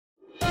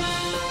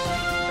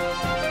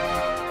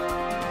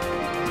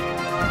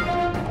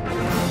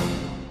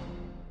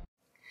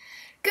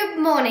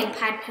morning,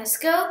 Pinehill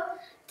School.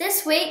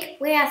 This week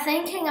we are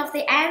thinking of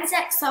the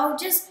Anzac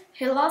soldiers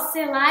who lost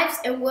their lives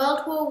in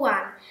World War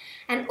I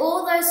and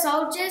all those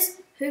soldiers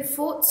who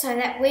fought so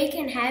that we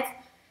can have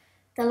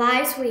the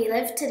lives we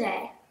live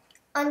today.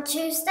 On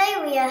Tuesday,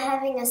 we are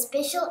having a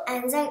special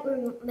Anzac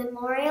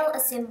Memorial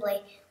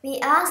Assembly. We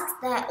ask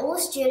that all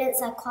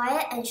students are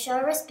quiet and show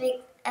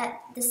respect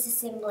at this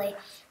assembly.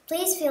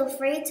 Please feel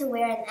free to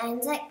wear an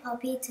Anzac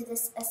poppy to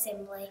this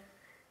assembly.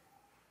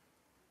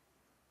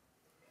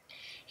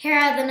 Here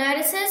are the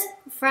notices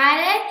for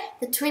Friday,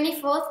 the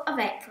 24th of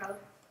April.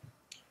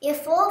 Year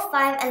 4,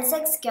 5 and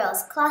 6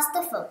 girls,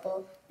 cluster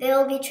football. They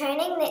will be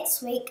training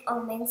next week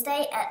on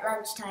Wednesday at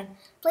lunchtime.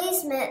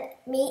 Please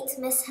meet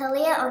Miss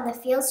Hillier on the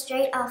field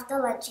straight after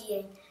lunch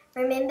eating.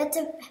 Remember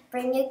to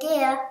bring your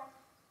gear.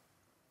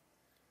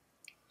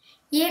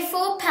 Year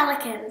 4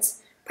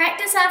 Pelicans.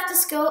 Practice after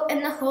school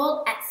in the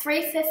hall at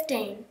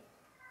 3:15.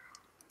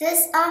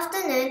 This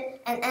afternoon,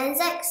 an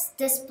Anzac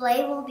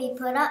display will be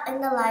put up in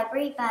the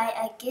library by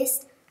a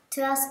guest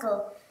to our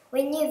school.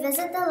 When you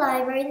visit the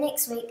library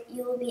next week,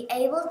 you will be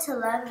able to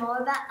learn more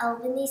about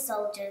Albany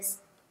soldiers.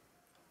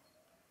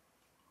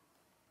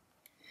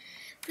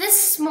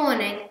 This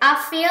morning, our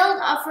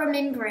Field of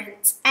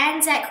Remembrance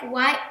Anzac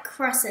white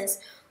crosses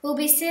will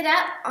be set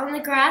up on the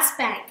grass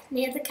bank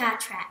near the car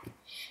track.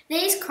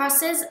 These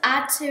crosses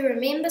are to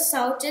remember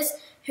soldiers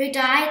who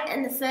died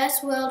in the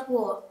First World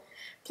War.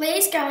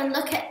 Please go and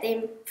look at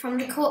them from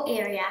the court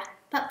area,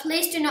 but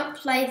please do not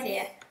play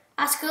there.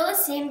 Our school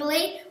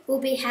assembly will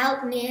be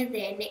held near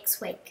there next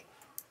week.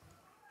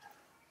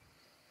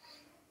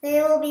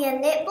 There will be a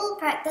netball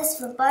practice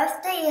for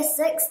both the Year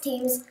 6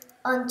 teams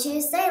on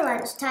Tuesday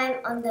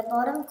lunchtime on the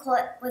bottom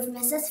court with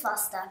Mrs.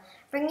 Foster.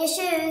 Bring your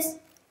shoes.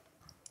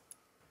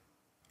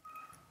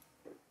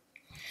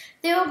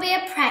 There will be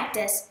a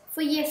practice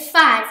for Year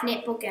 5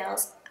 netball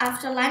girls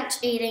after lunch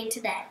eating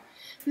today.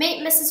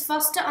 Meet Mrs.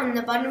 Foster on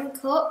the bottom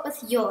court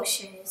with your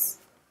shoes.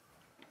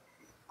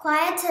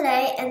 Choir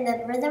today in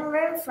the rhythm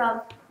room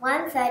from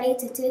 1:30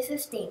 to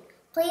 2:15.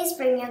 Please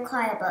bring your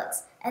choir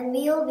books, and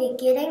we will be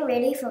getting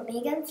ready for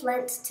Megan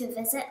Flint to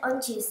visit on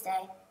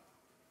Tuesday.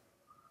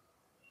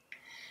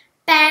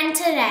 Band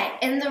today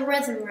in the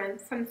rhythm room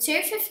from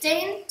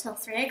 2:15 till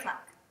 3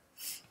 o'clock.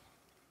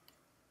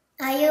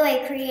 Are you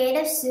a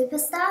creative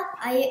superstar?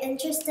 Are you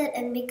interested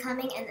in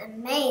becoming an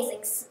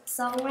amazing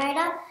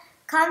songwriter?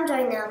 Come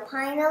join our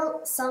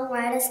Pinehill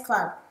Songwriters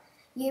Club.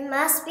 You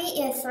must be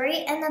Year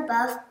 3 and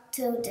above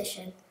to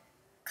audition.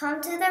 Come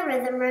to the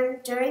rhythm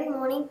room during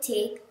morning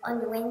tea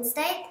on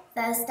Wednesday,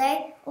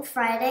 Thursday or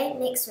Friday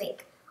next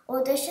week.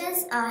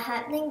 Auditions are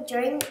happening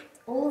during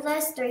all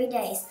those 3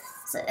 days,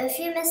 so if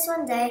you miss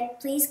one day,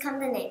 please come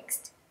the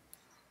next.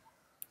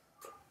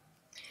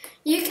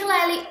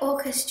 Ukulele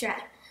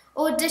Orchestra.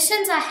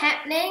 Auditions are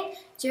happening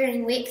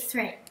during week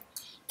 3.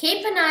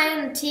 Keep an eye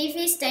on the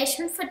TV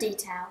station for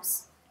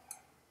details.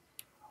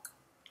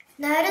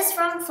 Notice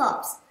from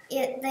FOPS.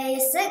 The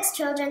 6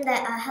 children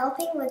that are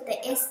helping with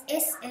the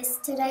SSS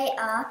today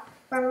are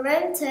from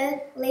Room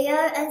 2, Leo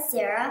and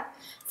Sarah.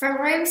 From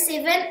Room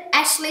 7,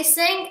 Ashley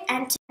Singh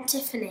and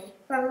Tiffany.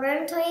 From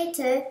Room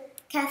 22,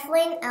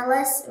 Kathleen,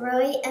 Alice,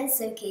 Rui and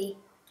Suki.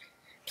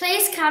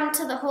 Please come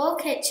to the hall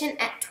kitchen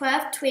at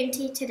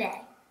 12:20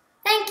 today.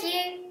 Thank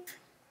you.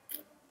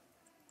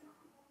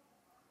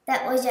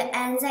 That was your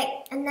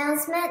Anzac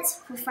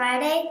announcements for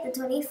Friday, the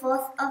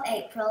 24th of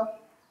April.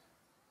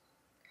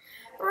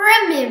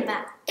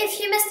 Remember, if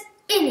you missed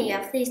any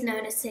of these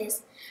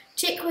notices,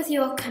 check with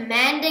your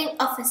commanding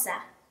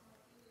officer.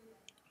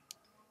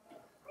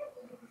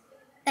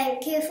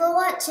 Thank you for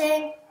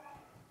watching.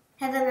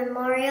 Have a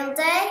Memorial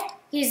Day.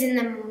 Using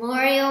the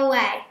Memorial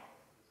Way.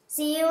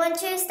 See you on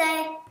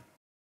Tuesday.